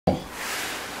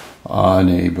on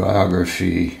a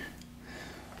biography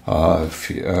of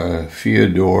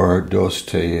Fyodor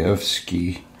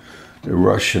Dostoevsky, the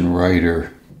Russian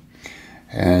writer.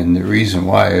 And the reason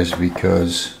why is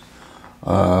because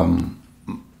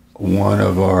one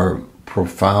of our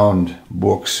profound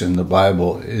books in the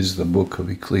Bible is the book of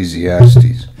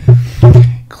Ecclesiastes.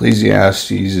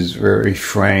 Ecclesiastes is very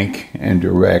frank and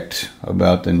direct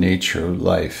about the nature of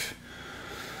life.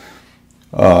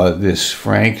 This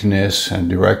frankness and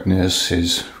directness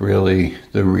is really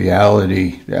the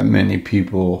reality that many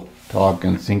people talk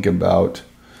and think about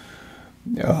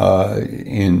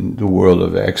in the world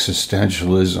of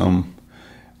existentialism,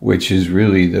 which is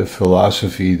really the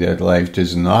philosophy that life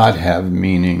does not have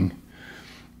meaning,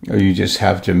 or you just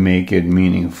have to make it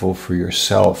meaningful for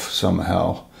yourself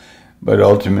somehow. But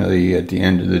ultimately, at the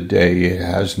end of the day, it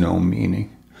has no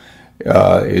meaning.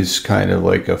 It's kind of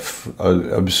like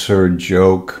an absurd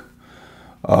joke.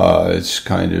 It's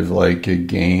kind of like a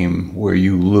game where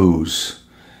you lose.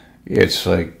 It's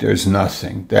like there's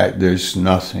nothing.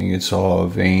 It's all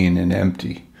vain and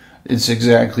empty. It's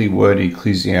exactly what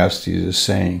Ecclesiastes is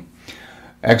saying.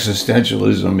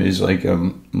 Existentialism is like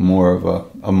more of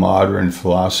a modern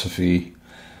philosophy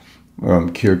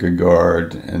from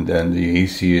Kierkegaard, and then the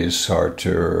atheists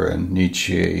Sartre and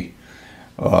Nietzsche,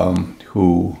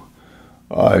 who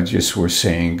just were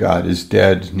saying God is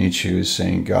dead. Nietzsche was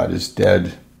saying God is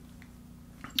dead.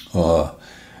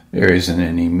 There isn't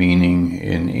any meaning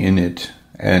in it.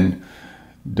 And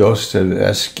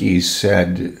Dostoevsky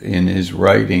said in his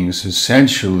writings,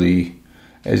 essentially,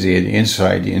 as he had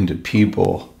insight into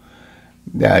people,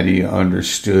 that he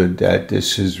understood that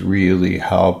this is really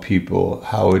how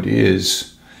it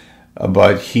is.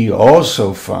 But he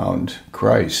also found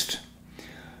Christ.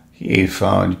 He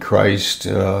found Christ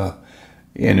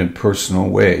in a personal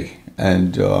way.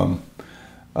 And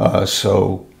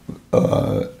so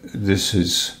this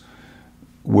is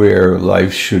where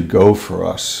life should go for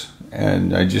us.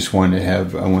 And I just want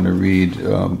to read,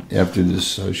 after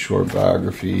this short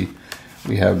biography,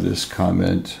 we have this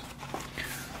comment.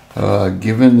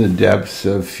 Given the depth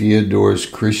of Fyodor's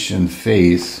Christian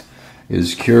faith, it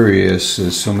is curious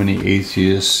that so many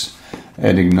atheists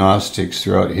and agnostics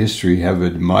throughout history have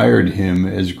admired him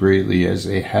as greatly as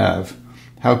they have.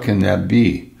 How can that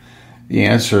be? The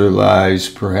answer lies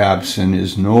perhaps in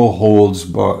his no holds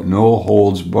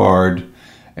barred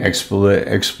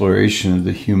exploration of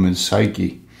the human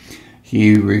psyche.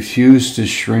 He refused to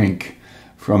shrink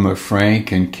from a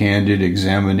frank and candid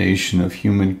examination of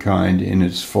humankind in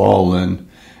its fallen,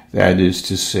 that is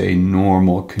to say,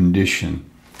 normal condition.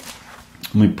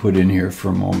 Let me put in here for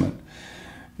a moment.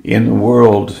 In the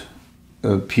world,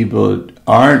 people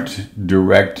aren't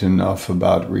direct enough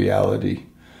about reality.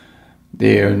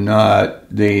 They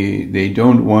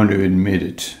don't want to admit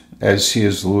it. As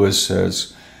C.S. Lewis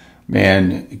says,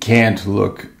 man can't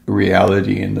look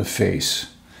reality in the face.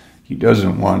 He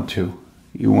doesn't want to.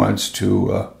 He wants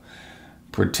to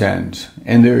pretend.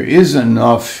 And there is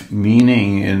enough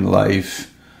meaning in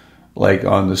life, like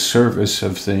on the surface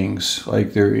of things,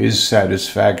 like there is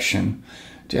satisfaction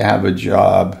to have a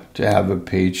job, to have a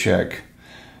paycheck,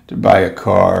 to buy a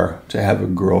car, to have a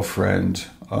girlfriend,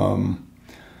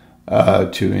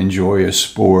 to enjoy a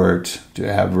sport,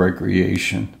 to have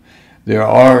recreation. There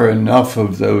are enough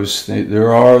of those things.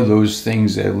 There are those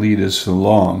things that lead us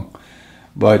along.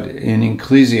 But in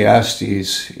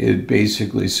Ecclesiastes, it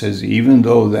basically says, even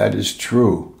though that is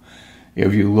true,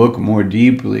 if you look more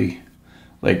deeply,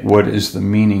 like what is the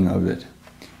meaning of it?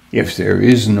 If there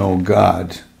is no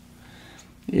God,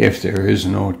 if there is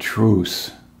no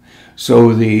truth.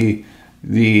 So the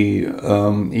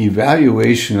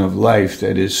evaluation of life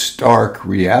that is stark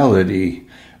reality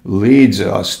leads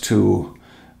us to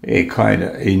a kind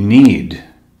of a need,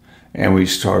 and we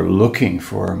start looking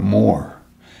for more.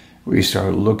 We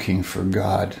start looking for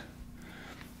God.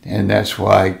 And that's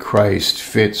why Christ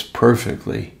fits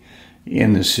perfectly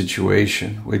in the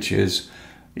situation, which is,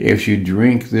 if you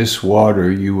drink this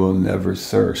water, you will never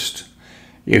thirst.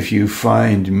 If you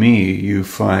find me, you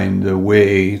find the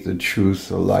way, the truth,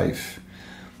 the life.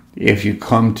 If you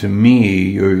come to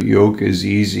me, your yoke is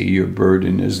easy, your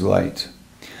burden is light.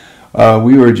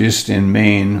 We were just in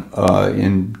Maine,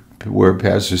 where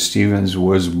Pastor Stevens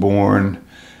was born,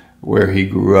 where he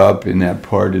grew up in that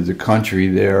part of the country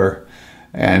there,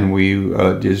 and we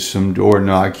did some door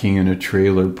knocking in a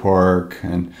trailer park,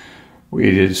 and we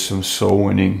did some soul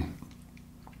winning,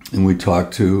 and we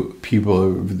talked to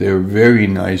people. They were very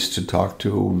nice to talk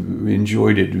to. We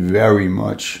enjoyed it very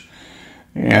much,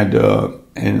 and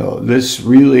this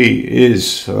really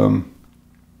is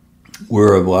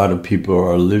where a lot of people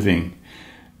are living.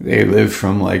 They live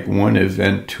from like one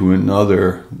event to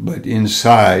another, but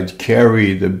inside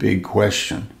carry the big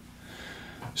question.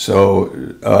 So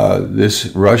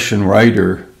this Russian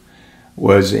writer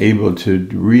was able to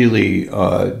really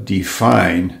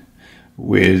define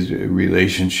with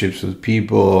relationships with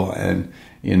people and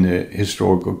in the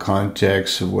historical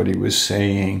context of what he was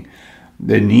saying,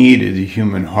 the need of the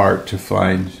human heart to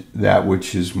find that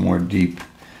which is more deep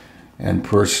and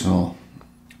personal.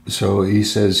 So he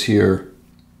says here,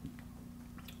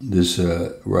 this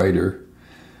writer,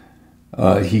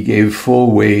 he gave full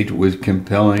weight with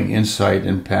compelling insight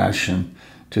and passion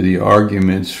to the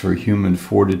arguments for human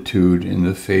fortitude in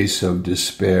the face of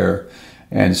despair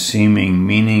and seeming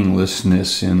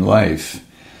meaninglessness in life.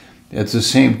 At the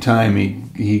same time,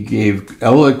 he gave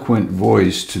eloquent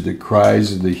voice to the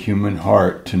cries of the human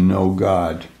heart to know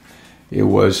God. It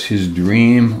was his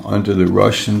dream unto the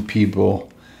Russian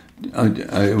people.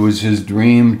 It was his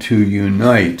dream to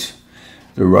unite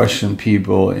the Russian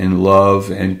people in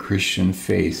love and Christian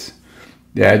faith.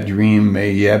 That dream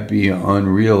may yet be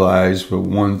unrealized, but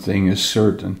one thing is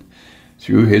certain.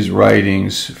 Through his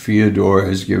writings, Fyodor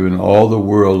has given all the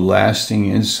world lasting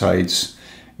insights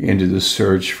into the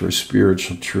search for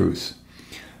spiritual truth.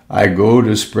 I go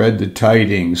to spread the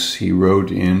tidings, he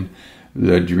wrote in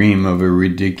The Dream of a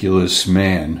Ridiculous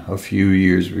Man a few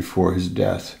years before his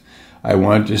death. I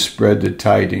want to spread the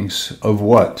tidings of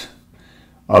what?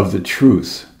 Of the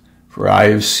truth, for I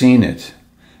have seen it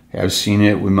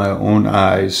with my own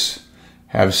eyes,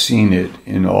 have seen it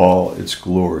in all its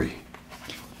glory.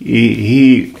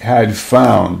 He had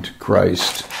found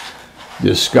Christ,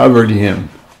 discovered him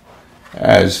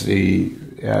as the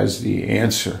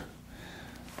answer,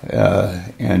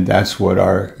 and that's what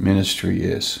our ministry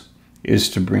is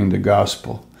to bring the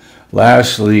gospel.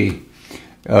 Lastly,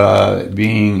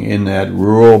 being in that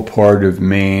rural part of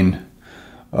Maine,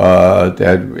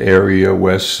 that area,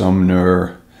 West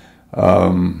Sumner,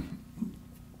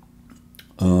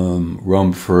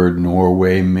 Rumford,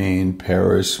 Norway, Maine,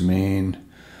 Paris, Maine.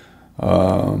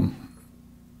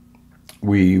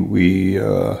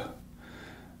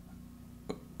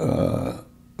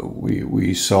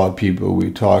 We saw people,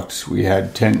 we talked, we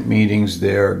had tent meetings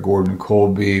there. Gordon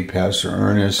Colby, Pastor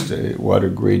Ernest, what a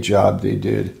great job they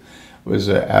did. It was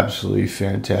an absolutely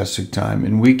fantastic time.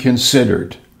 And we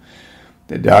considered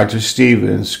that Dr.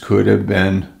 Stevens could have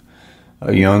been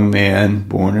a young man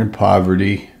born in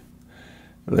poverty,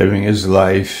 living his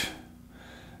life,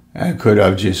 and could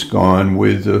have just gone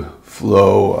with the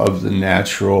flow of the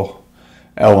natural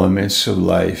elements of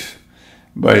life.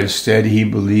 But instead he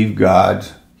believed God,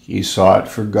 he sought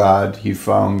for God, he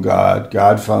found God,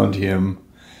 God found him,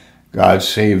 God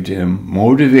saved him,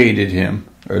 motivated him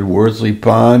at Worthley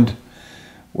Pond,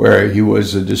 where he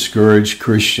was a discouraged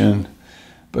Christian,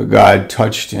 but God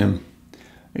touched him,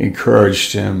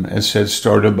 encouraged him, and said,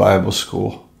 start a Bible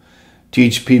school.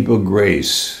 Teach people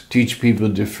grace. Teach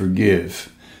people to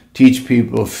forgive. Teach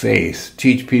people faith.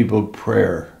 Teach people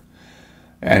prayer.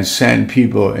 And send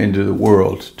people into the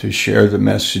world to share the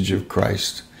message of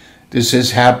Christ. This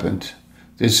has happened.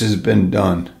 This has been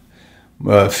done.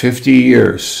 50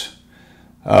 years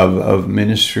of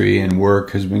ministry and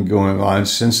work has been going on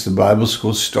since the Bible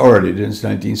school started in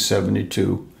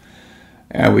 1972.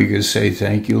 And we can say,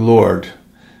 thank you, Lord,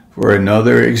 for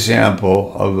another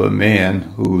example of a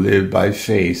man who lived by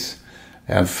faith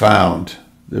and found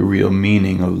the real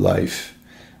meaning of life,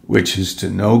 which is to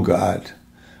know God,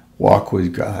 walk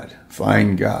with God,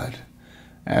 find God,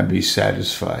 and be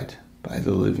satisfied by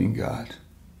the living God.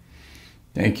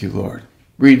 Thank you, Lord.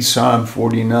 Read Psalm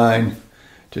 49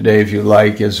 today if you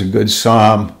like. It's a good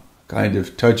psalm, kind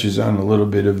of touches on a little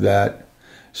bit of that.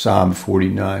 Psalm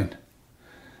 49.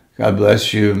 God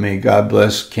bless you. May God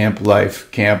bless Camp Life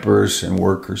campers and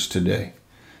workers today.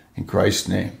 In Christ's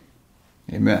name,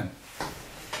 amen.